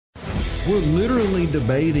We're literally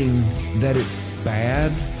debating that it's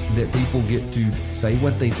bad that people get to say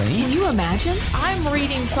what they think. Can you imagine? I'm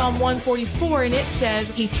reading Psalm 144 and it says,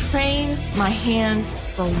 He trains my hands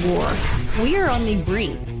for war. We are on the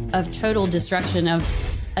brink of total destruction of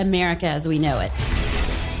America as we know it.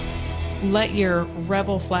 Let your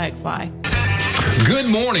rebel flag fly. Good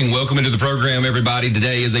morning. Welcome into the program, everybody.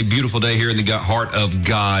 Today is a beautiful day here in the heart of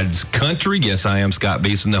God's country. Yes, I am Scott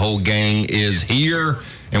Beeson. The whole gang is here,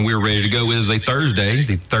 and we're ready to go. It is a Thursday,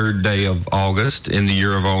 the third day of August in the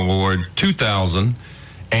year of our Lord,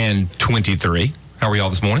 2023. How are y'all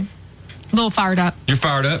this morning? A little fired up. You're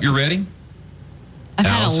fired up? You're ready? I've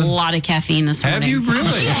Allison? had a lot of caffeine this morning. Have you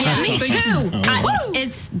really? Yeah, me too.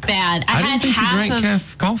 It's bad. I didn't think you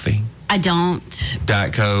drank coffee. I don't.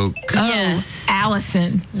 Diet Coke. Oh, Yes.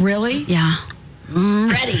 Allison, really? Yeah.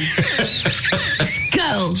 Ready. Let's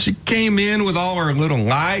go. She came in with all her little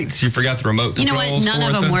lights. She forgot the remote You know controls. what?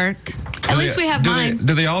 None of them work. At least we have mine.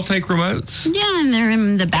 Do they all take remotes? Yeah, and they're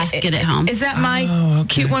in the basket at home. Is that my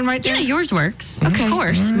cute one right there? Yeah, yours works. Okay. Of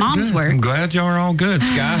course. Mom's Good. works. I'm glad y'all are all good.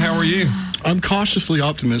 Sky, how are you? I'm cautiously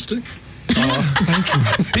optimistic.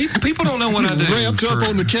 Thank you. People don't know what I do. Ramped up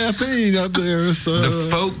on the caffeine up there. So. The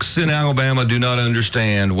folks in Alabama do not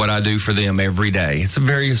understand what I do for them every day. It's a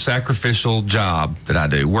very sacrificial job that I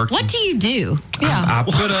do. What do you do? Yeah. I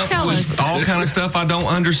put up Tell with us. all kind of stuff I don't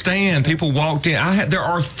understand. People walked in. There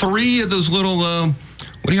are 3 of those little, what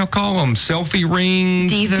do y'all call them? Selfie rings?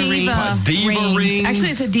 Diva Diva rings.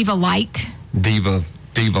 Actually, it's a Diva Light.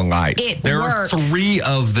 Diva lights. There are 3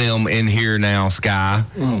 of them in here now, Sky,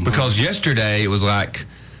 because yesterday it was like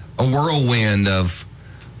a whirlwind of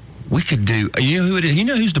we could do. You know who it is? You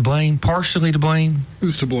know who's to blame? Partially to blame?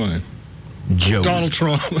 Who's to blame? Joey. Donald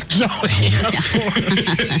Trump. Joey.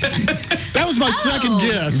 That was my second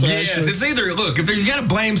guess. Yes, actually. it's either, look, if you got to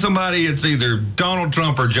blame somebody, it's either Donald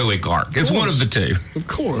Trump or Joey Clark. It's one of the two. Of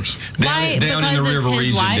course. Down in the Because river of his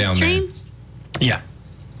region live down stream? there. Yeah.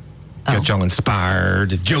 Got y'all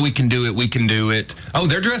inspired. If Joey can do it, we can do it. Oh,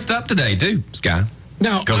 they're dressed up today too, Sky.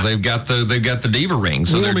 Now, Because they've got the diva ring,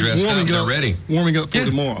 so they're dressed up. They're ready. Warming up for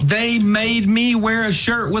tomorrow. They made me wear a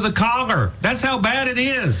shirt with a collar. That's how bad it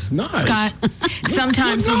is. Nice. Scott,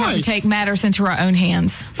 sometimes we have to take matters into our own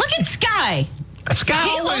hands. Look at Sky. Sky He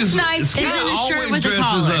always, looks nice, Sky too. He's in a shirt always with a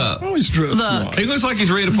dresses collar. up. Always dressed Look. nice. He looks like he's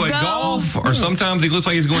ready to play golf, or sometimes he looks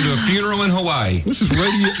like he's going to a funeral in Hawaii. This is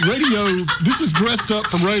radio. This is dressed up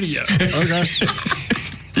for radio. Okay.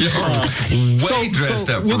 Way dressed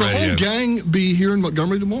up for will the radio. whole gang be here in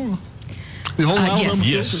Montgomery tomorrow? The whole Alabama?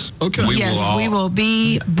 Yes. Okay. We will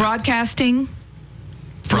be broadcasting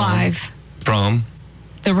live From?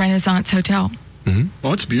 the Renaissance Hotel.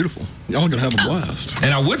 Oh, it's beautiful. Y'all are going to have a blast.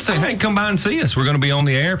 And I would say, hey, come by and see us. We're going to be on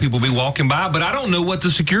the air. People will be walking by, but I don't know what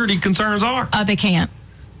the security concerns are. They can't.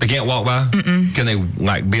 They can't walk by? Can they,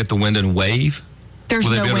 be at the window and wave? There's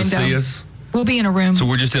Will they no be able window. to see us? We'll be in a room. So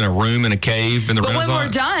we're just in a room in a cave in the But when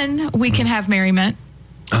Renaissance? we're done, we can have merriment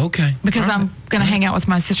Okay. because I'm going to hang out with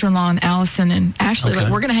my sister-in-law and Allison and Ashley. Okay.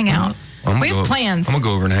 Like, we're going to hang out. We have plans. I'm going to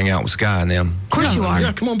go over and hang out with Sky and them. Of course you are.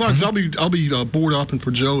 Yeah, come on by, because I'll be board upping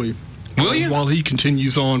for Joey. Will you? While he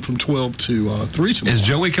continues on from 12 to 3 tomorrow. Is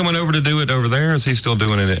Joey coming over to do it over there, or is he still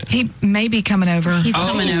doing it? He may be coming over. He's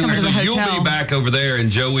coming He's over. coming to So the you'll hotel. be back over there,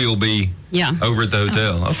 and Joey will be over at the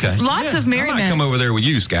hotel. Okay. Lots of I might merriment. come over there with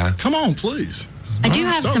you, Sky. Come on, please. I do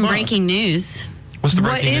have stop some by. breaking news. What's the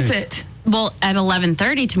What breaking is news? it? Well, at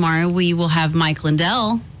 11:30 tomorrow, we will have Mike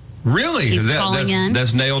Lindell. Really? He's calling in.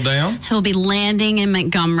 That's nailed down? He'll be landing in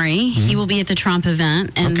Montgomery. He will be at the Trump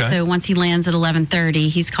event. And so once he lands at 11:30,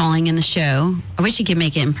 he's calling in the show. I wish he could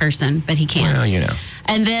make it in person, but he can't. Well, you know.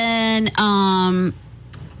 And then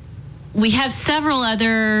we have several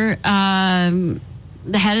other,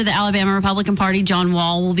 the head of the Alabama Republican Party, John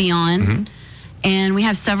Wall, will be on. And we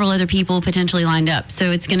have several other people potentially lined up.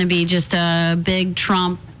 So it's going to be just a big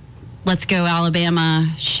Trump, Let's Go Alabama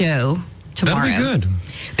show tomorrow. That'll be good.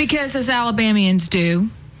 Because as Alabamians do,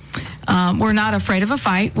 we're not afraid of a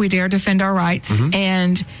fight. We dare defend our rights.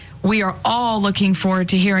 And we are all looking forward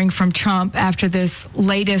to hearing from Trump after this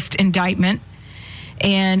latest indictment.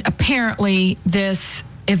 And apparently this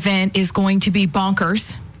event is going to be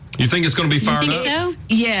bonkers. You think it's going to be fired You up? think so?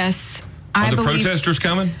 Yes. Are I the believe, protesters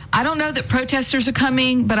coming? I don't know that protesters are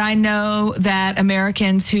coming, but I know that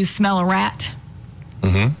Americans who smell a rat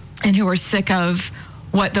and who are sick of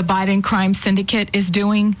what the Biden crime syndicate is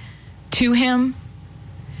doing to him,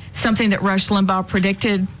 something that Rush Limbaugh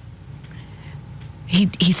predicted.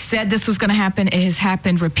 He said this was going to happen. It has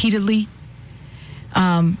happened repeatedly.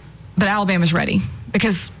 But Alabama's ready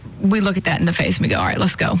because we look at that in the face and we go, all right,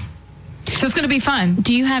 let's go. So it's going to be fun.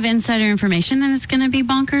 Do you have insider information that it's going to be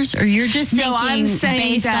bonkers, or you're just thinking I'm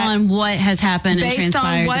saying based that on what has happened and based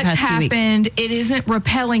transpired on what's the past 2 weeks? happened, it isn't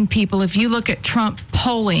repelling people. If you look at Trump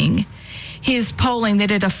polling, his polling, they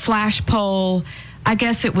did a flash poll, I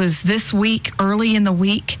guess it was this week, early in the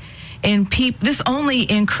week, and this only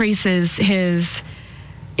increases his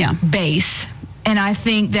base. And I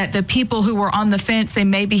think that the people who were on the fence, they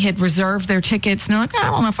maybe had reserved their tickets, and they're like, I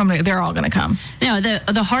don't know if they're all going to come. No,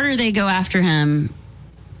 the harder they go after him,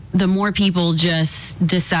 the more people just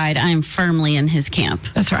decide I'm firmly in his camp.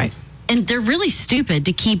 That's right. And they're really stupid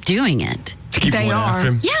to keep doing it. To keep They going are. after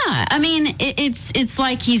him. Yeah, I mean, it's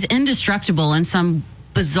like he's indestructible in some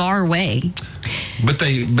bizarre way. But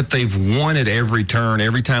they've won at every turn.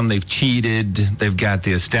 Every time they've cheated, they've got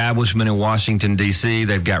the establishment in Washington, D.C.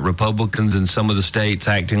 They've got Republicans in some of the states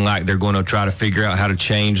acting like they're going to try to figure out how to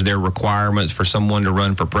change their requirements for someone to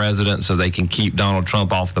run for president so they can keep Donald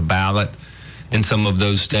Trump off the ballot in some of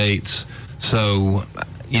those states. So,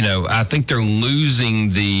 I think they're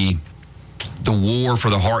losing the war for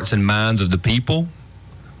the hearts and minds of the people,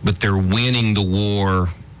 but they're winning the war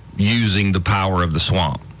using the power of the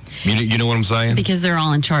swamp. You know what I'm saying? Because they're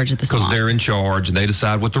all in charge of the swamp. Because they're in charge, and they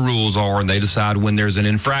decide what the rules are, and they decide when there's an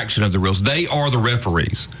infraction of the rules. They are the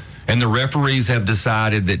referees, and the referees have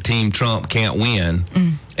decided that Team Trump can't win,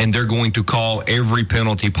 and they're going to call every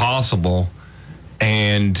penalty possible,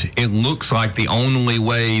 and it looks like the only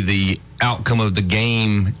way the outcome of the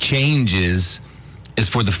game changes is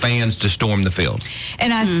for the fans to storm the field.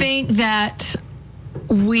 And I think that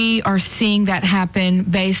we are seeing that happen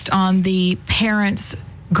based on the parents'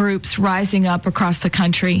 groups rising up across the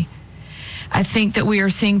country. I think that we are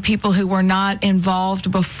seeing people who were not involved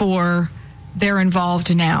before, they're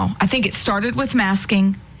involved now. I think it started with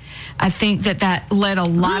masking. I think that led a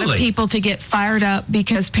lot of people to get fired up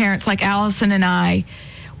because parents like Allison and I,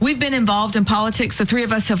 we've been involved in politics. The three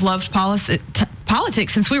of us have loved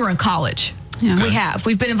politics since we were in college. Yeah. We have.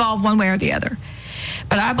 We've been involved one way or the other.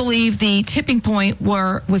 But I believe the tipping point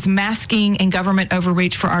was masking and government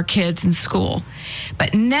overreach for our kids in school.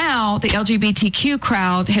 But now the LGBTQ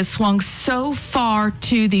crowd has swung so far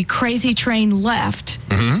to the crazy train left,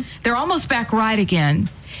 they're almost back right again.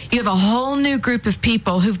 You have a whole new group of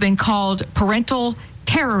people who've been called parental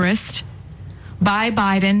terrorists by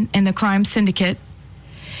Biden and the crime syndicate.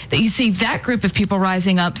 That you see that group of people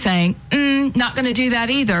rising up saying, not going to do that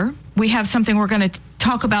either. We have something we're going to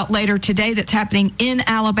talk about later today that's happening in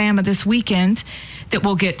Alabama this weekend that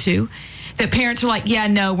we'll get to, that parents are like, yeah,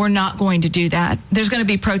 no, we're not going to do that. There's going to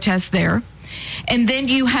be protests there. And then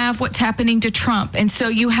you have what's happening to Trump. And so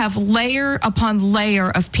you have layer upon layer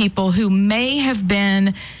of people who may have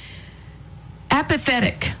been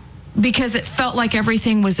apathetic because it felt like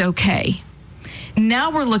everything was okay. Now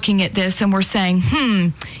we're looking at this and we're saying,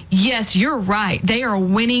 yes, you're right. They are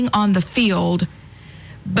winning on the field.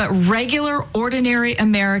 But regular, ordinary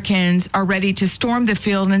Americans are ready to storm the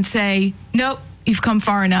field and say, nope, you've come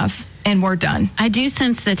far enough and we're done. I do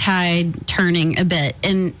sense the tide turning a bit.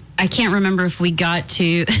 And I can't remember if we got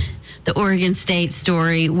to the Oregon State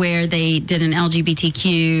story where they did an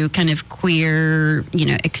LGBTQ kind of queer,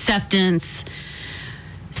 acceptance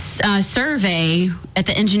survey at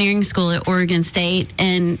the engineering school at Oregon State,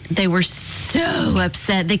 and they were so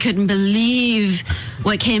upset. They couldn't believe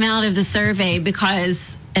what came out of the survey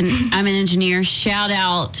because, and I'm an engineer, shout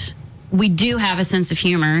out, we do have a sense of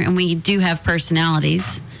humor and we do have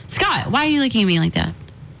personalities. Scott, why are you looking at me like that?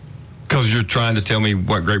 Because you're trying to tell me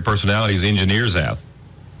what great personalities engineers have.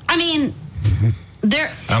 I mean, they're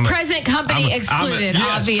present company excluded,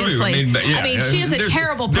 obviously. I mean, she has a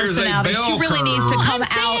terrible personality. She really needs to come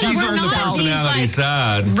out. She's on the personality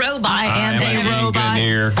side. Robot. I am a robot.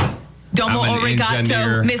 Engineer. Domo I'm an arigato,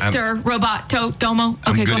 engineer. Mr. Roboto Domo.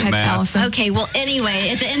 Okay, go ahead, Allison. Okay, well, anyway,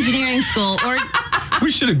 at the engineering school, or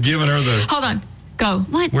We should have given her the. Hold on, go.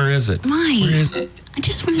 what? Where is it? Why? Where is it? I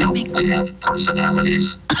just wanted to make. They have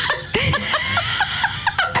personalities.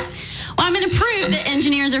 Well, I'm going to prove that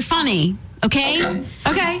engineers are funny. Okay.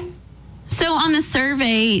 Okay. So on the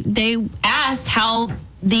survey, they asked how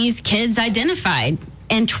these kids identified,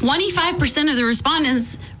 and 25% of the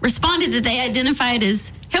respondents responded that they identified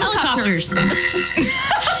as helicopters.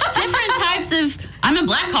 Different types of. I'm a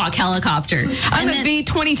Black Hawk helicopter. I'm a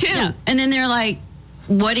V-22. Yeah. And then they're like,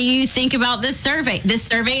 what do you think about this survey? This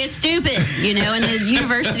survey is stupid, and the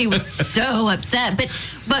university was so upset.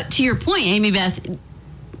 But to your point, Amy Beth,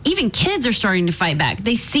 even kids are starting to fight back.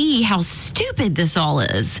 They see how stupid this all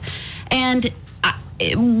is. And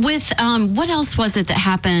with what else was it that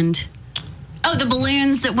happened? Oh, the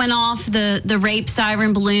balloons that went off, the rape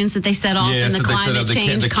siren balloons that they set off in the climate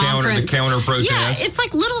change conference. The counter protest. Yeah, it's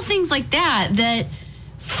like little things like that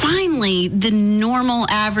finally the normal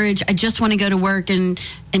average, I just want to go to work and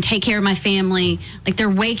take care of my family, like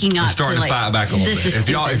they're waking up. They're starting to fight back a little bit.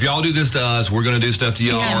 If y'all do this to us, we're going to do stuff to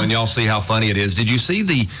y'all, and y'all see how funny it is. Did you see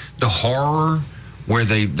the horror where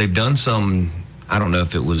they've done some, I don't know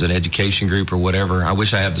if it was an education group or whatever. I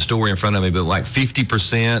wish I had the story in front of me, but like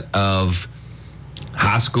 50% of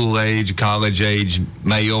high school age, college age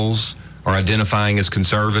males are identifying as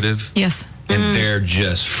conservative. Yes. And they're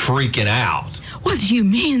just freaking out. What do you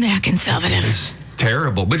mean they're conservative? It's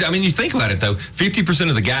terrible. But, I mean, you think about it, though. 50%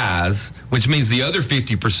 of the guys, which means the other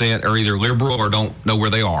 50% are either liberal or don't know where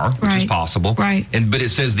they are, which is possible. Right. But it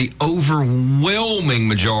says the overwhelming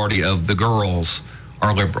majority of the girls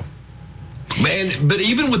are liberal. But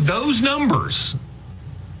even with those numbers,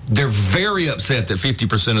 they're very upset that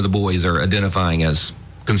 50% of the boys are identifying as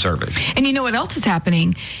conservative. And you know what else is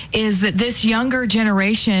happening is that this younger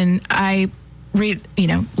generation, I read,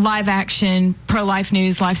 Live Action, Pro-Life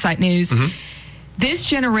News, LifeSite News, this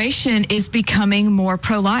generation is becoming more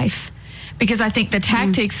pro-life because I think the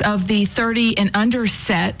tactics of the 30 and under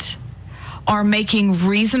set are making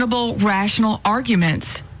reasonable, rational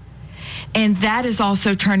arguments. And that is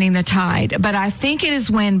also turning the tide. But I think it is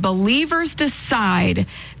when believers decide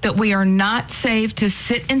that we are not saved to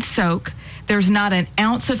sit and soak, there's not an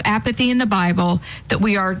ounce of apathy in the Bible, that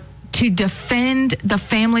we are to defend the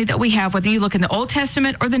family that we have, whether you look in the Old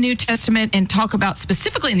Testament or the New Testament and talk about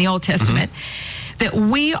specifically in the Old Testament, that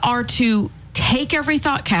we are to take every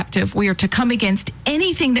thought captive. We are to come against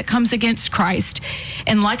anything that comes against Christ.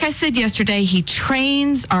 And like I said yesterday, he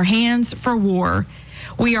trains our hands for war.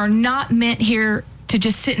 We are not meant here to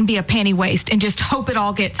just sit and be a panty waist and just hope it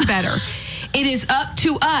all gets better. It is up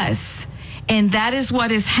to us. And that is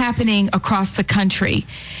what is happening across the country.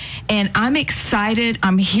 And I'm excited.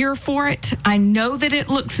 I'm here for it. I know that it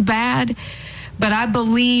looks bad, but I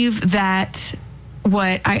believe that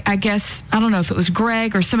I guess, I don't know if it was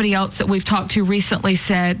Greg or somebody else that we've talked to recently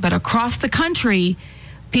said, but across the country,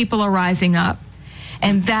 people are rising up.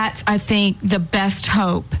 And that's, I think, the best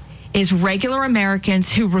hope is regular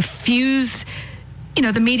Americans who refuse,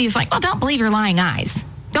 the media is like, well, don't believe your lying eyes.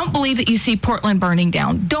 Don't believe that you see Portland burning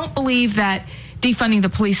down. Don't believe that defunding the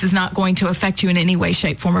police is not going to affect you in any way,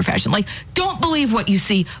 shape, form, or fashion. Like, don't believe what you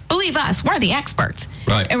see. Believe us. We're the experts.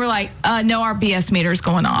 Right. And we're like, no, our BS meter is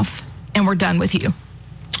going off, and we're done with you.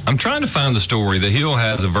 I'm trying to find the story. The Hill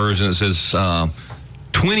has a version that says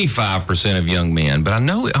 25% of young men, but I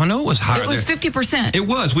know it was higher. It was 50%. It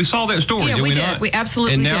was. We saw that story. Yeah, did we did. Not? We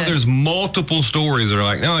absolutely did. And now did. there's multiple stories that are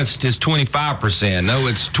like, no, it's 25%. No,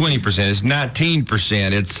 it's 20%. It's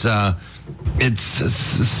 19%.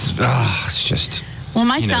 It's just, well,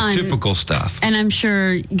 my son, typical stuff. And I'm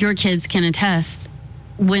sure your kids can attest,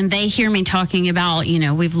 when they hear me talking about,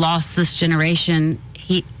 we've lost this generation,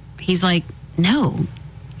 he's like, no,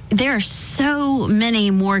 there are so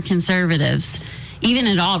many more conservatives. Even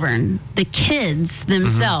at Auburn, the kids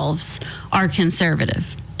themselves are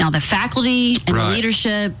conservative. Now, the faculty and the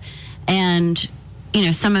leadership and,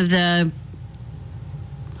 some of there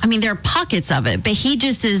are pockets of it, but he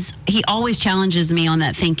always challenges me on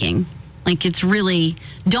that thinking. Like, it's really,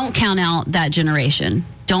 don't count out that generation.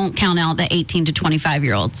 Don't count out the 18 to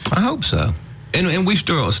 25-year-olds. I hope so. And we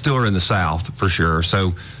still are in the South, for sure,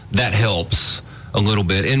 so that helps a little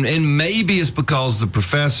bit. And maybe it's because the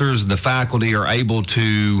professors and the faculty are able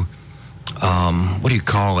to,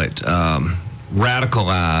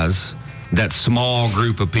 radicalize that small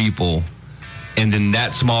group of people. And then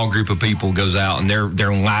that small group of people goes out and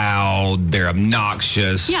they're loud, they're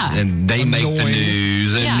obnoxious, and they make the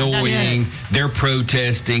news, annoying. They're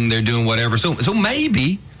protesting, they're doing whatever. So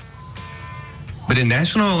maybe, but in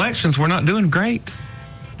national elections, we're not doing great.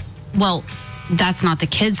 Well, that's not the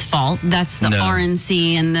kids' fault. That's the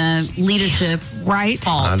RNC and the leadership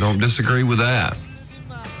fault. I don't disagree with that.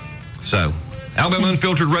 So, Alabama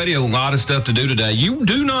Unfiltered Radio, a lot of stuff to do today. You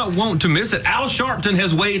do not want to miss it. Al Sharpton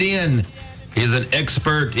has weighed in. He's an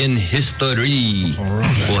expert in history.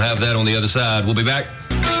 Right. We'll have that on the other side. We'll be back.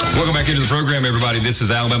 Welcome back into the program, everybody. This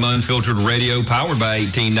is Alabama Unfiltered Radio, powered by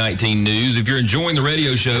 1819 News. If you're enjoying the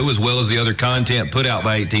radio show, as well as the other content put out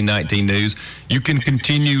by 1819 News, you can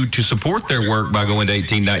continue to support their work by going to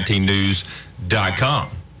 1819news.com.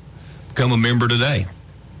 Become a member today.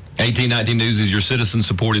 1819 News is your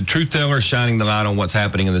citizen-supported truth teller, shining the light on what's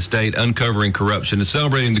happening in the state, uncovering corruption, and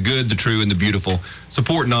celebrating the good, the true, and the beautiful.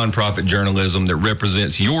 Support nonprofit journalism that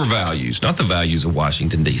represents your values, not the values of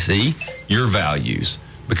Washington, D.C., your values.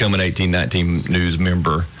 Become an 1819 News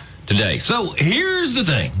member today. So here's the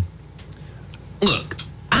thing. look,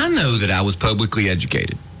 I know that I was publicly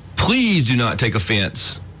educated. Please do not take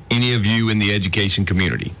offense, any of you in the education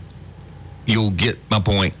community. You'll get my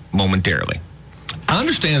point momentarily. I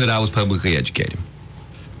understand that I was publicly educated.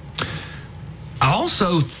 I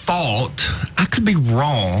also thought, I could be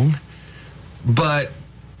wrong, but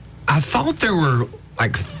I thought there were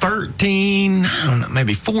like 13, I don't know,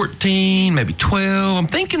 maybe 14, maybe 12. I'm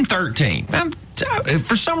thinking 13.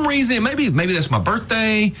 For some reason, maybe that's my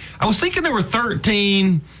birthday. I was thinking there were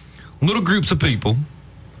 13 little groups of people,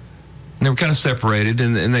 and they were kind of separated,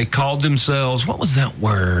 and they called themselves, what was that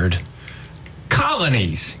word?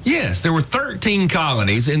 Colonies. Yes, there were 13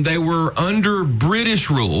 colonies, and they were under British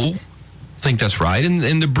rule. I think that's right.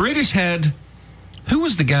 And the British had, who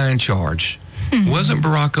was the guy in charge? Wasn't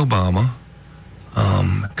Barack Obama.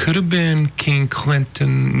 Could have been King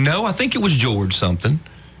Clinton. No, I think it was George something.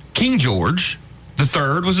 King George the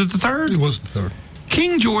Third. Was it the third? It was the third.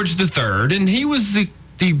 King George the Third, and he was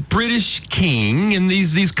the British king, and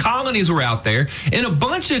these colonies were out there, and a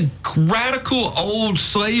bunch of radical old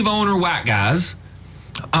slave owner white guys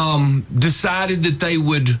decided that they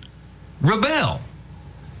would rebel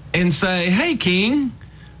and say, "Hey, King,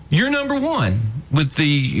 you're number one," with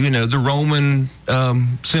the Roman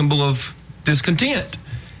symbol of discontent.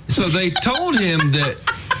 So they told him that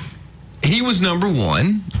he was number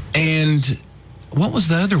one, and what was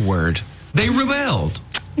the other word? They rebelled.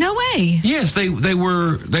 No way. Yes, they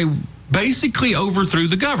basically overthrew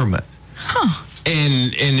the government. Huh.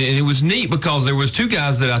 And it was neat because there was two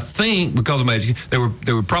guys that I think, because of my education,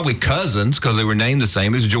 they were probably cousins because they were named the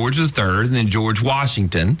same as George III and then George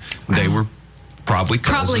Washington. They were probably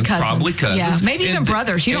cousins. Yeah, maybe even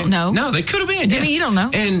brothers. You don't know. No, they could have been. Yes. I mean, you don't know.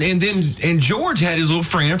 And George had his little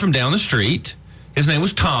friend from down the street. His name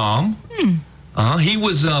was Tom. He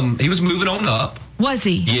was moving on up. Was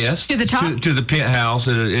he? Yes. To the top? To the penthouse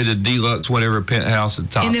at a deluxe, whatever penthouse at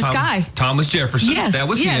the top. In the sky? Thomas Jefferson. Yes. That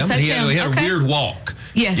was him. That's He had okay. a weird walk.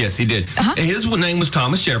 Yes. Yes, he did. Uh-huh. His name was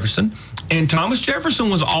Thomas Jefferson. And Thomas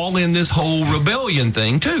Jefferson was all in this whole rebellion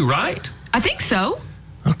thing too, right? I think so.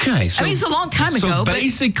 Okay. So, I mean, it's a long time ago. So but,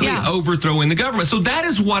 basically yeah. overthrowing the government. So that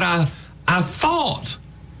is what I thought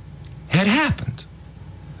had happened.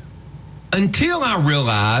 Until I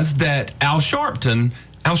realized that Al Sharpton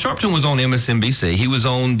was on MSNBC. He was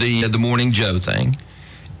on the Morning Joe thing,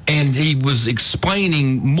 and he was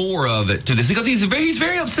explaining more of it to this because he's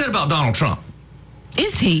very upset about Donald Trump.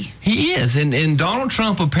 Is he? He is, and Donald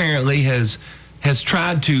Trump apparently has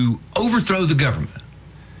tried to overthrow the government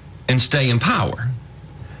and stay in power.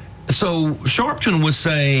 So Sharpton was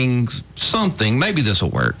saying something. Maybe this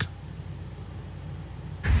will work.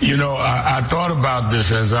 You know, I thought about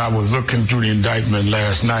this as I was looking through the indictment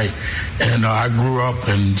last night, and I grew up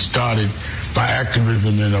and started my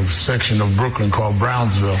activism in a section of Brooklyn called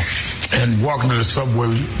Brownsville. And walking to the subway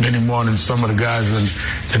many mornings, some of the guys in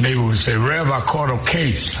the neighborhood would say, "Rev, I caught a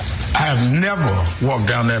case." I have never walked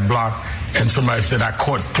down that block and somebody said, "I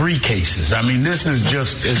caught 3 cases." I mean, this is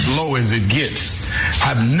just as low as it gets.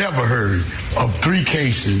 I've never heard of 3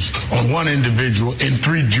 cases on one individual in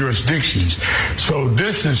 3 jurisdictions. So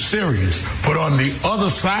this is serious. But on the other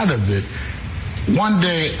side of it, one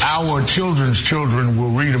day our children's children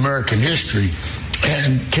will read American history.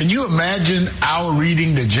 And can you imagine our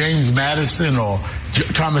reading that James Madison or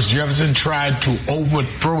Thomas Jefferson tried to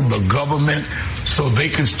overthrow the government so they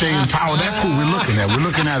could stay in power? That's what we're looking at. We're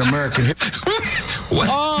looking at American history.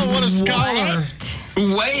 Oh, what a scholar.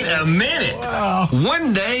 Wait a minute. Wow.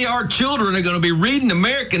 One day our children are going to be reading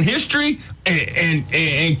American history, and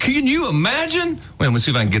can you imagine? Wait, let me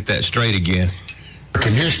see if I can get that straight again.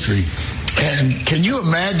 American history. And can you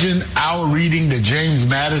imagine our reading that James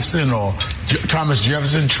Madison or Thomas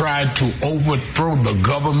Jefferson tried to overthrow the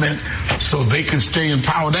government so they could stay in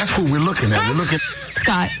power? That's what we're looking at. We're looking.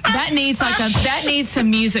 Scott, that needs some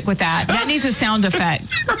music with that. That needs a sound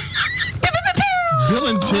effect. Bill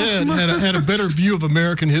and Ted had a better view of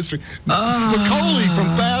American history. Spicoli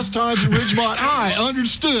from Fast Times at Ridgemont High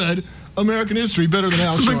understood American history better than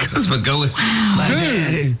Al Sharpton. Because Spicoli,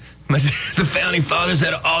 the founding fathers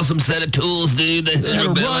had an awesome set of tools, dude. They had a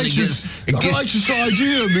righteous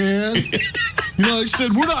idea, man. You know, they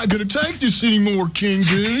said, "We're not going to take this anymore, King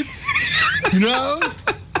dude. You know?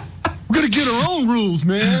 We're going to get our own rules,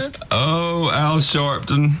 man." Oh, Al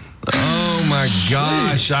Sharpton. Oh, my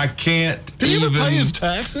gosh. I can't Did he ever pay his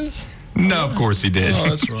taxes? No, of course he did. Oh,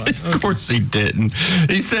 that's right. Okay. Of course he didn't.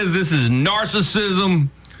 He says this is narcissism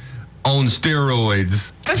on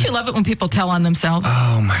steroids. Don't you love it when people tell on themselves?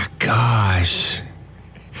 Oh, my gosh.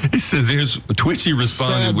 He says, here's Twitchy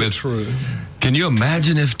responded Sad but with, true. Can you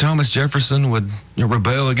imagine if Thomas Jefferson would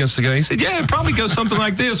rebel against the guy? He said, yeah, it'd probably go something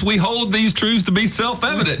like this. We hold these truths to be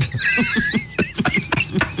self-evident.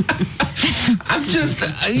 I'm just,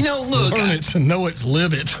 look. Learn it, know it,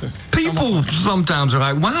 live it. People sometimes are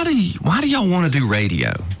like, why do y'all want to do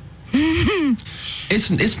radio?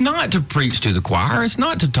 It's not to preach to the choir. It's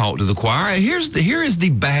not to talk to the choir. Here is the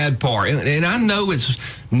bad part. And I know it's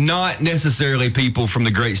not necessarily people from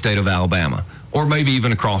the great state of Alabama or maybe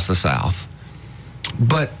even across the South.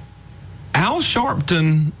 But Al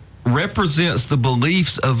Sharpton represents the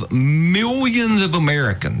beliefs of millions of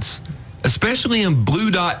Americans, especially in blue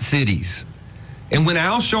dot cities. And when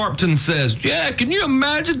Al Sharpton says, yeah, can you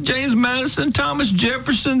imagine James Madison, Thomas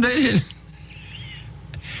Jefferson, they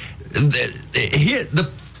hit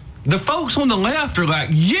the folks on the left are like,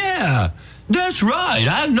 yeah, that's right.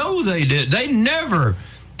 I know they did. They never.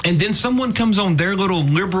 And then someone comes on their little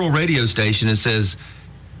liberal radio station and says,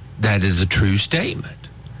 that is a true statement.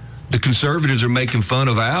 The conservatives are making fun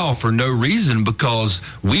of Al for no reason because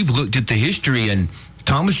we've looked at the history and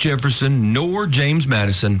Thomas Jefferson nor James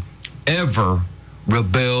Madison ever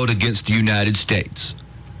rebelled against the United States.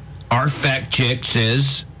 Our fact check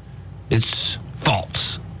says it's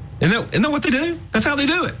false. Isn't that what they do? That's how they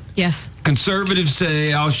do it. Yes. Conservatives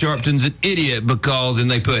say Al Sharpton's an idiot because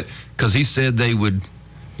he said they would,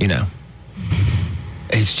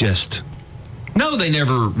 it's just, no, they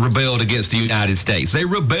never rebelled against the United States. They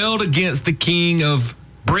rebelled against the King of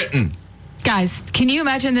Britain. Guys, can you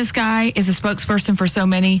imagine this guy is a spokesperson for so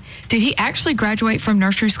many? Did he actually graduate from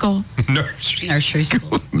nursery school? Nursery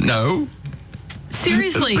school. No.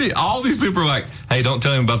 Seriously. All these people are like, hey, don't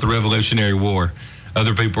tell him about the Revolutionary War.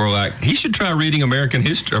 Other people are like, he should try reading American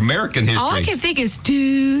history. All I can think is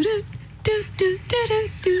do do do do do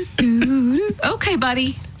do do. Okay,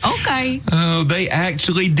 buddy. Okay. Oh, they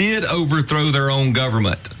actually did overthrow their own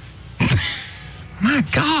government. My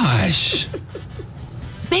gosh.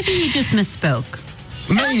 Maybe he just misspoke.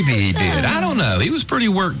 Maybe he did. I don't know. He was pretty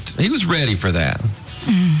worked. He was ready for that.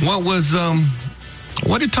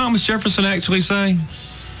 What did Thomas Jefferson actually say?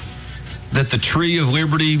 That the tree of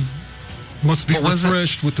liberty must be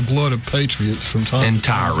refreshed with the blood of patriots from time and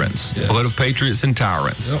tyrants. Yes. Blood of patriots and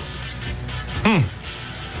tyrants. Yep.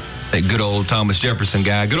 That good old Thomas Jefferson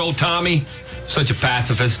guy. Good old Tommy. Such a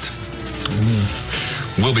pacifist.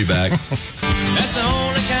 We'll be back. That's the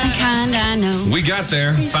only kind I know. We got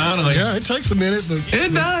there, finally. Yeah, it takes a minute, but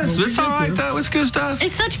it does. It's all right, though. It's good stuff.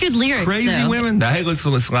 It's such good lyrics, Crazy though. women. Hey, looks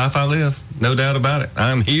like the life I live. No doubt about it.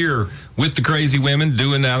 I'm here with the crazy women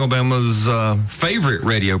doing Alabama's favorite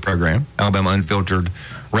radio program, Alabama Unfiltered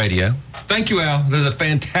Radio. Thank you, Al. There's a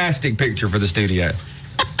fantastic picture for the studio.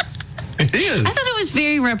 It is. I thought it was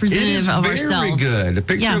very representative of ourselves. Very good. A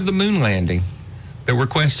picture of the moon landing that we're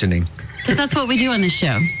questioning. Because that's what we do on the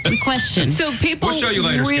show. We question. So people we'll show you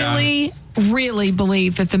later, really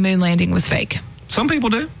believe that the moon landing was fake. Some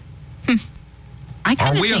people do. I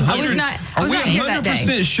kind of think I was not here that day.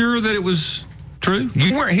 100% sure that it was true?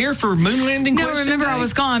 You weren't here for moon landing question? No, remember I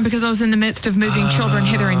was gone because I was in the midst of moving children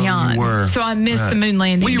hither and yon. So I missed the moon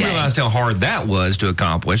landing day. Well, you realized how hard that was to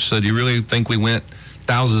accomplish. So do you really think we went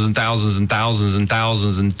thousands and thousands and thousands and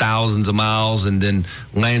thousands and thousands of miles and then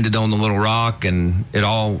landed on the little rock and it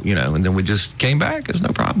all, and then we just came back? It's no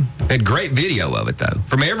problem. Had great video of it, though,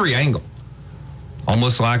 from every angle.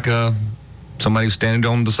 Almost like somebody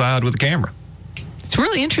standing on the side with a camera. It's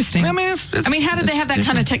really interesting. I mean, how did they have that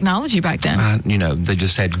kind of technology back then? They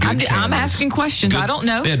just had good cameras. I'm asking questions. I don't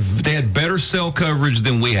know. They had better cell coverage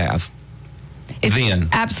than we have. It's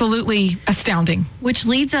absolutely astounding. Which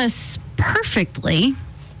leads us perfectly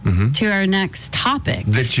to our next topic.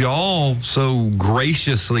 That y'all so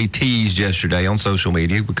graciously teased yesterday on social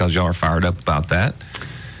media because y'all are fired up about that.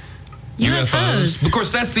 UFOs. Of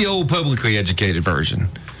course, that's the old publicly educated version.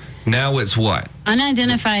 Now it's what?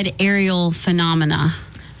 Unidentified aerial phenomena.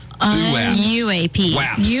 UAPs.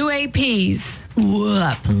 Wow. UAPs.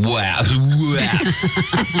 Wow.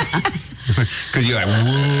 Because you're like,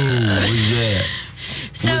 whoa, what's that?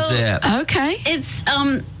 What's that? Okay. It's,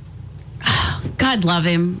 God love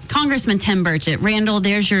him. Congressman Tim Burchett. Randall,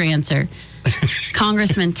 there's your answer.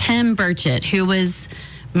 Congressman Tim Burchett, who was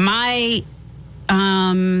my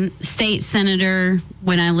state senator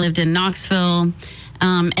when I lived in Knoxville.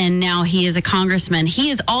 And now he is a congressman. He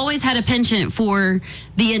has always had a penchant for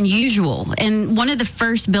the unusual. And one of the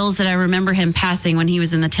first bills that I remember him passing when he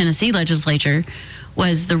was in the Tennessee legislature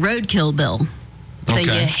was the roadkill bill. So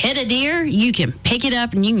you hit a deer, you can pick it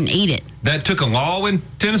up and you can eat it. That took a law in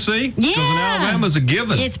Tennessee? Yeah. Because in Alabama's a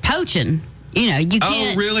given. It's poaching. You can't.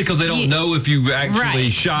 Oh, really? Because they don't know if you actually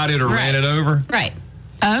shot it or ran it over? Right.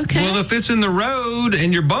 Okay. Well, if it's in the road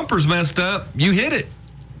and your bumper's messed up, you hit it.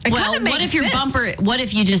 It Well, kinda what makes if your sense. bumper? What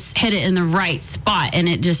if you just hit it in the right spot and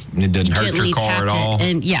it just It doesn't hurt your gently car tapped at all? it?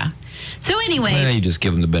 And yeah. So anyway, You just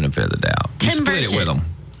give them the benefit of the doubt. You Tim split it with Burchett, them.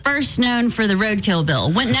 first known for the roadkill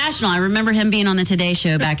bill, went national. I remember him being on the Today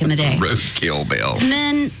Show back in the day. Roadkill bill. And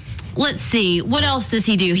then let's see, what else does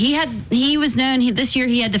he do? He was known this year.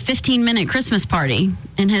 He had the 15-minute Christmas party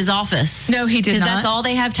in his office. No, he did Because not. that's all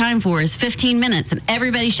they have time for is 15 minutes, and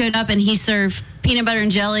everybody showed up, and he served peanut butter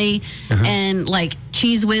and jelly and like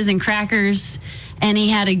Cheese Whiz and crackers. And he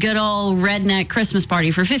had a good old redneck Christmas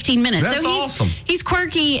party for 15 minutes. That's so awesome. He's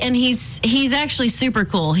quirky, and he's actually super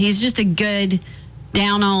cool. He's just a good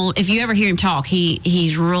down old. If you ever hear him talk,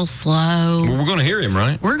 he's real slow. Well, we're going to hear him,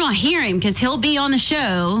 right? We're going to hear him because he'll be on the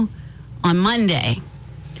show on Monday.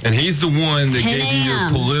 And he's the one that 10 gave you your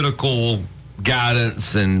a.m. political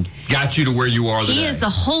guidance and got you to where you are today. He is the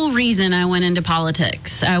whole reason I went into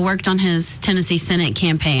politics. I worked on his Tennessee Senate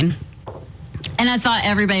campaign. And I thought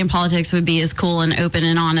everybody in politics would be as cool and open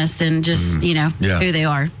and honest and just, Yeah. who they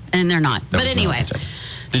are. And they're not. That But was anyway. not-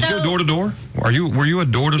 Did you go door to door? Were you a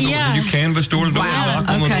door to door? Yeah. Did you canvass door to door and Wow. knock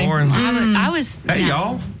on the Okay. door? And, I was. Hey, yeah.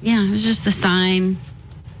 y'all. Yeah, it was just the sign.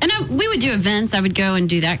 And we would do events. I would go and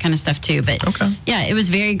do that kind of stuff too. But Okay. yeah, it was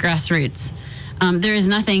very grassroots. There is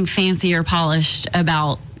nothing fancy or polished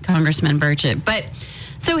about Congressman Burchett. But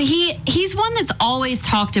so he's one that's always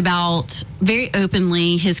talked about very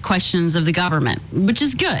openly his questions of the government, which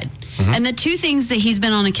is good. And the two things that he's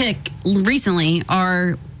been on a kick recently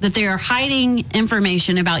are that they are hiding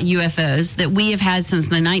information about UFOs that we have had since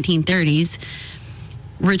the 1930s,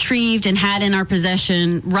 retrieved and had in our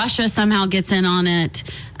possession. Russia somehow gets in on it.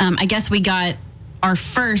 I guess we got our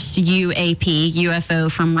first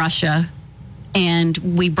UFO from Russia, and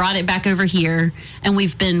we brought it back over here, and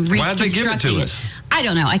we've been Why'd they give it to reconstructing us? I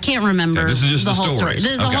don't know. I can't remember. Okay, this is just the the whole story. stories.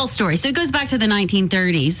 This is the Okay. whole story. So it goes back to the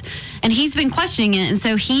 1930s, and he's been questioning it. And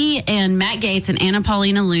so he and Matt Gaetz and Anna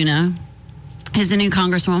Paulina Luna, who's a new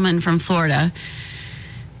congresswoman from Florida,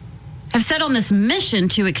 have set on this mission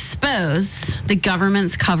to expose the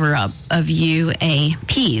government's cover-up of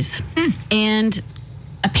UAPs. And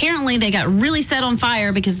apparently they got really set on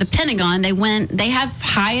fire because the Pentagon, they have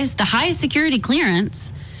the highest security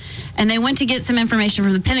clearance, and they went to get some information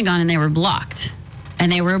from the Pentagon, and they were blocked.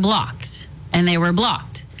 And they were blocked. And they were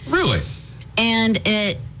blocked. Really? And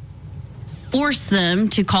it forced them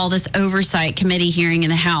to call this oversight committee hearing in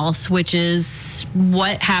the House, which is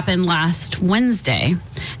what happened last Wednesday.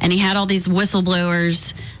 And he had all these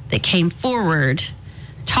whistleblowers that came forward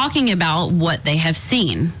talking about what they have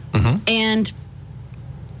seen. And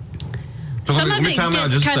So some let of me it time out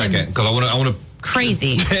gets just a kind of second because I want to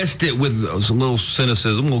crazy. test it with some little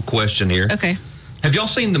cynicism, a little question here. Okay. Have y'all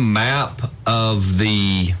seen the map of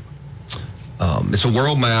the? It's a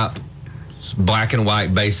world map, it's black and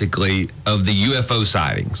white, basically, of the UFO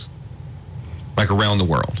sightings, like around the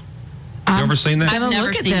world. You ever seen that? I'm gonna never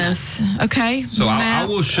look at seen this. Okay. So I Map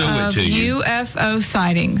will show it of to you. UFO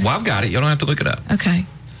sightings. Well, I've got it. You don't have to look it up. Okay.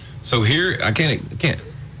 So here, I can't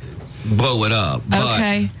blow it up. But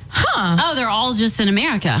Okay. Oh, they're all just in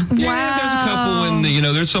America. Yeah, there's a couple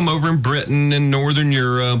in there's some over in Britain and Northern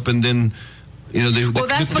Europe, and then Well,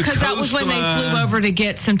 that's because that was when they flew over to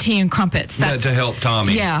get some tea and crumpets. That's to help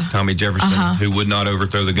Tommy. Yeah. Tommy Jefferson, who would not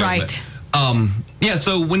overthrow the government. Right.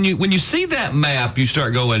 So when you see that map, you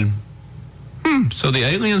start going, so the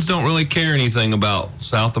aliens don't really care anything about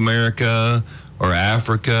South America or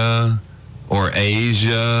Africa or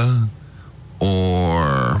Asia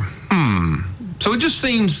or So it just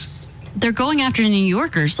seems They're going after New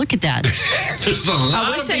Yorkers. Look at that. there's a lot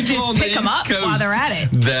wish of they'd people just on the pick 'em East up while Coast they're at it.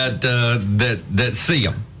 that see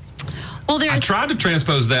them. Well, I there's tried to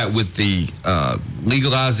transpose that with the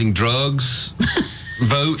legalizing drugs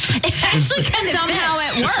vote. actually kind of Somehow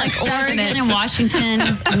fits. it works, Like doesn't Oregon it? and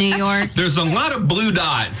Washington, New York. There's a lot of blue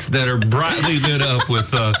dots that are brightly lit up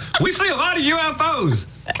with. We see a lot of UFOs.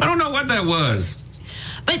 I don't know what that was.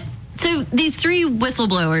 But so these three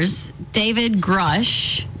whistleblowers, David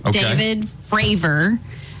Grush, Okay. David Fravor,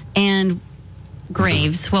 and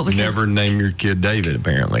Graves. What was Never his? name your kid David,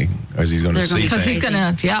 apparently, as he's going to They're gonna see be Because things. he's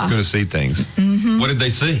gonna, Going to see things. What did they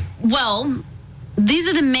see? Well, these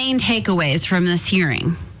are the main takeaways from this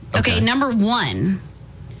hearing. Okay, Okay. number one,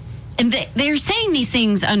 and they're saying these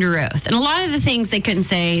things under oath. And a lot of the things they couldn't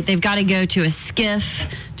say, they've got to go to a skiff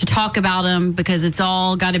to talk about them because it's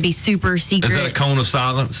all got to be super secret. Is that a cone of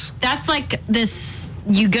silence? That's like this.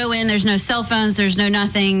 You go in. There's no cell phones. There's no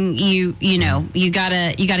nothing. You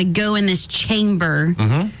gotta go in this chamber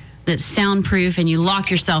that's soundproof, and you lock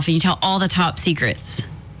yourself, and you tell all the top secrets.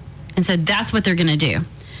 And so that's what they're gonna do.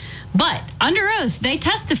 But under oath, they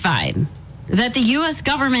testified that the U.S.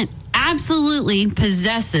 government absolutely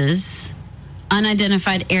possesses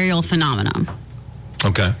unidentified aerial phenomenon.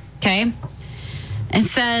 Okay. Okay? It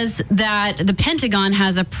says that the Pentagon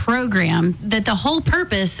has a program that the whole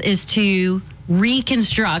purpose is to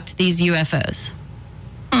reconstruct these UFOs.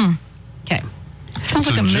 Okay. Sounds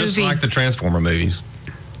like a just movie. like the Transformer movies.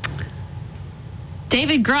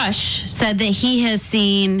 David Grush said that he has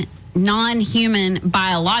seen non-human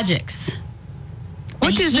biologics.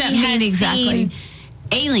 What does that mean has exactly? seen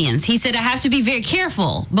aliens. He said, I have to be very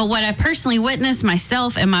careful, but what I personally witnessed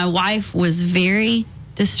myself and my wife was very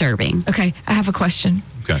disturbing. Okay, I have a question.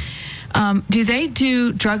 Okay. Do they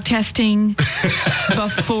do drug testing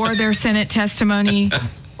before their Senate testimony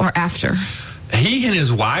or after? He and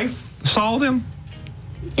his wife saw them?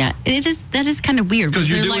 Yeah, that is kind of weird. Because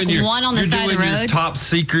you're they're doing like one on the side of the your road. top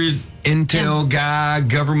secret intel guy,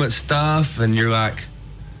 government stuff, and you're like...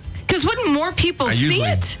 Because wouldn't more people see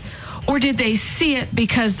it? Or did they see it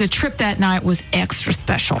because the trip that night was extra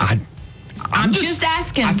special? I'm just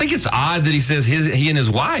asking. I think it's odd that he says he and his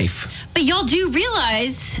wife. But y'all do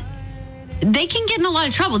realize they can get in a lot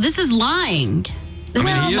of trouble. This is lying. This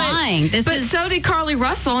is lying. But so did Carly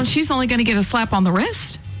Russell, and she's only going to get a slap on the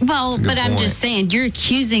wrist. Well, but I'm just saying, you're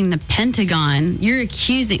accusing the Pentagon. You're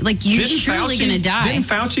accusing, like, you're surely going to die. Didn't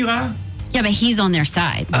Fauci lie? Yeah, but he's on their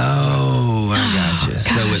side. Oh, I gotcha.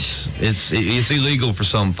 So it's illegal for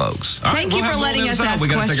some folks. Thank you for letting us ask questions. We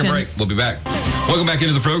got to take a break. We'll be back. Welcome back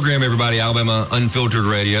into the program, everybody. Alabama Unfiltered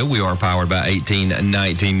Radio. We are powered by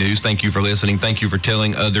 1819 News. Thank you for listening. Thank you for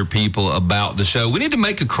telling other people about the show. We need to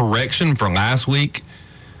make a correction for last week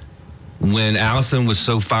when Allison was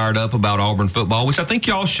so fired up about Auburn football, which I think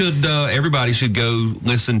y'all should, everybody should go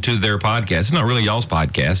listen to their podcast. It's not really y'all's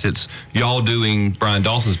podcast. It's y'all doing Brian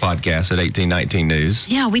Dawson's podcast at 1819 News.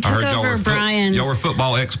 Yeah, we took over Brian's. Y'all were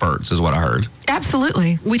football experts, is what I heard.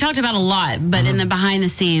 Absolutely. We talked about a lot, but in the behind the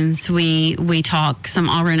scenes, we talk some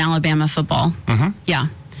Auburn, Alabama football. Yeah.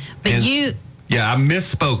 But Yeah, I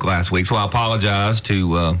misspoke last week, so I apologize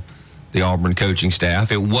to the Auburn coaching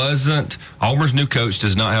staff. It wasn't, Auburn's new coach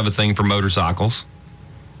does not have a thing for motorcycles.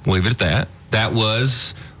 We'll leave it at that. That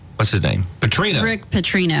was, what's his name? Petrino. Rick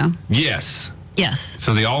Petrino. Yes. Yes.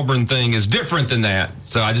 So the Auburn thing is different than that.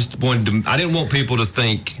 So I just wanted to, I didn't want people to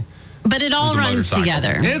think. But it all runs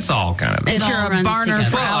together. It's all kind of. If you're a Barner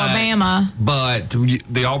for Alabama. But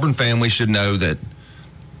the Auburn family should know that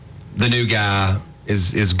the new guy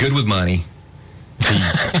is good with money. He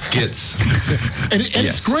gets... and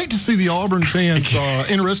it's great to see the Auburn fans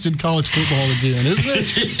interested in college football again, isn't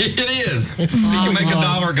it? It is. You can make a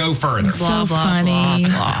dollar go further. So funny.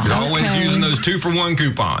 He's always using those 2-for-1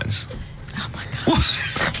 coupons. Oh, my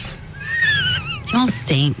God. Y'all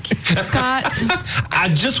stink. Scott.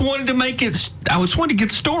 I just wanted to make it... I just wanted to get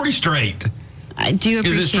the story straight. I do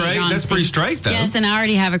appreciate Is it straight? That's pretty straight, though. Yes, and I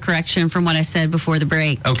already have a correction from what I said before the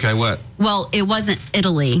break. Okay, what? Well, it wasn't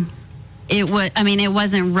Italy. It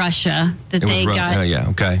wasn't Russia that they got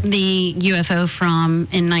the UFO from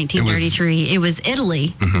in 1933. It was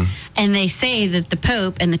Italy. And they say that the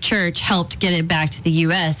Pope and the church helped get it back to the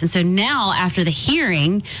U.S. And so now, after the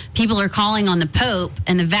hearing, people are calling on the Pope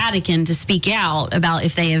and the Vatican to speak out about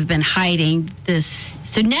if they have been hiding this.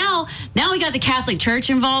 So now we got the Catholic Church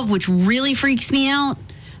involved, which really freaks me out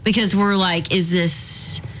because we're like, is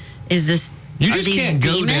this You just can't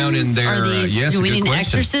go down in there. Do we need an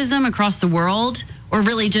exorcism across the world? Or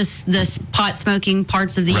really just the pot smoking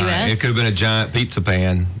parts of the U.S.? It could have been a giant pizza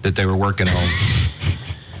pan that they were working on.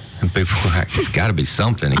 And people were like, it's got to be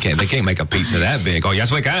something. They can't make a pizza that big. Oh,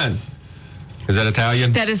 yes, we can. Is that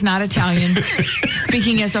Italian? That is not Italian.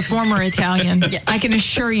 Speaking as a former Italian, I can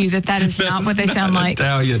assure you that is not what they sound like.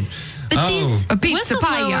 Italian. But these a pizza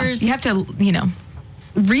pie, you have to,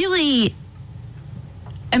 really...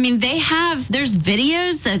 I mean, there's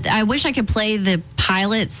videos that I wish I could play the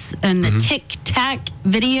pilots and the Tic Tac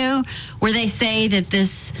video where they say that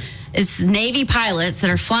it's Navy pilots that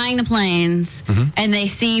are flying the planes and they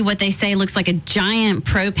see what they say looks like a giant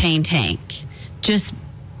propane tank just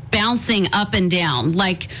bouncing up and down,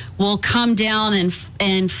 like will come down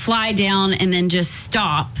and fly down and then just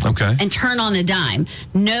stop and turn on a dime.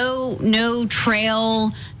 No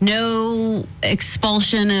trail, no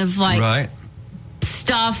expulsion of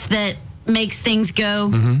stuff that makes things go.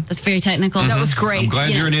 That's very technical. That was great. I'm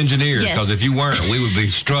glad you're an engineer because if you weren't, we would be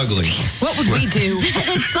struggling. What would we do?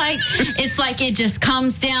 It's like it just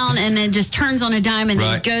comes down and then just turns on a dime and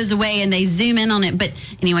then it goes away and they zoom in on it. But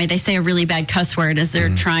anyway, they say a really bad cuss word as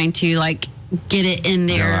they're trying to get it in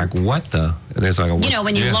there. They're like, what the? There's like a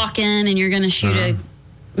when you lock in and you're going to shoot a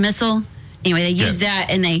missile. Anyway, they use that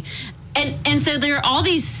and so there are all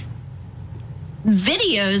these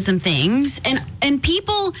videos and things, and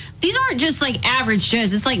people, these aren't just like average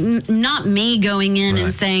Joes. It's like not me going in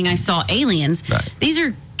and saying I saw aliens. Right. These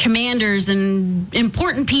are commanders and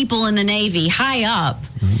important people in the Navy, high up.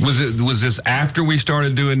 Was this after we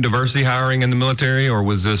started doing diversity hiring in the military, or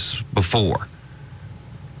was this before?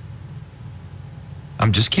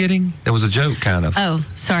 I'm just kidding. That was a joke, kind of. Oh,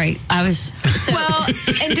 sorry. I was... Well,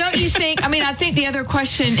 and don't you think, I think the other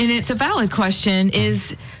question, and it's a valid question,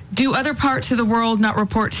 is do other parts of the world not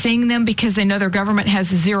report seeing them because they know their government has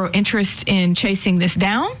zero interest in chasing this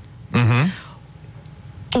down? Mm-hmm.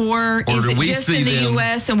 Or is it just in the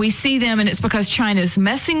U.S. and we see them and it's because China's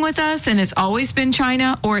messing with us and it's always been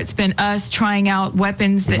China, or it's been us trying out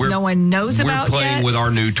weapons that no one knows about yet? We're playing with our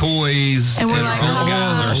new toys, and we're like, our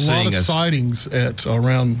guys are seeing us. A lot of sightings at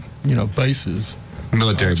around bases.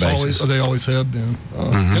 Military bases. They always have been.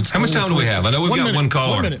 How much time do we have? I know we've got one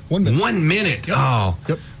caller. 1 minute. 1 minute. Yep. Oh.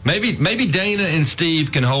 Yep. Maybe Dana and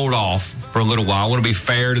Steve can hold off for a little while. I want to be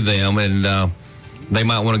fair to them, and they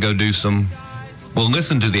might want to go do some... Well,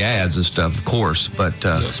 listen to the ads and stuff, of course, but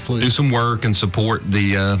yes, do some work and support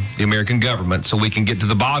the American government so we can get to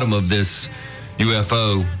the bottom of this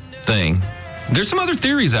UFO thing. There's some other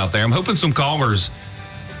theories out there. I'm hoping some callers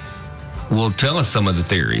will tell us some of the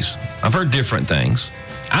theories. I've heard different things.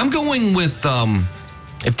 I'm going with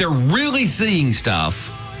if they're really seeing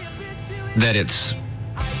stuff, that it's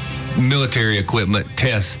military equipment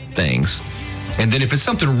test things. And then if it's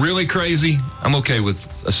something really crazy, I'm okay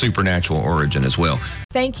with a supernatural origin as well.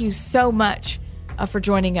 Thank you so much for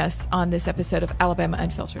joining us on this episode of Alabama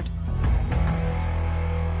Unfiltered.